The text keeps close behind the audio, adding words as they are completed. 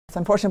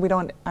Unfortunately, we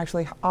don't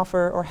actually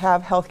offer or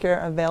have health care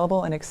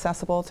available and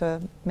accessible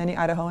to many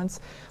Idahoans,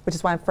 which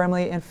is why I'm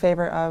firmly in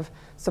favor of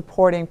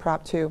supporting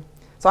Prop 2.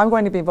 So I'm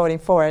going to be voting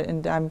for it,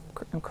 and I'm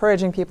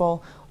encouraging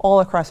people all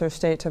across our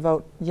state to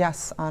vote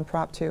yes on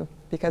Prop 2,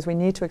 because we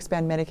need to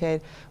expand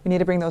Medicaid. We need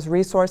to bring those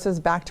resources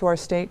back to our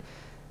state.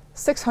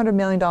 $600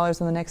 million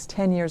in the next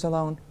 10 years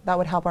alone. That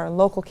would help our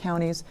local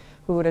counties.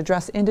 We would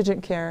address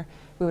indigent care.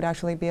 We would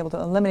actually be able to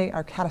eliminate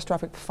our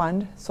catastrophic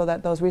fund so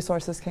that those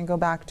resources can go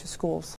back to schools.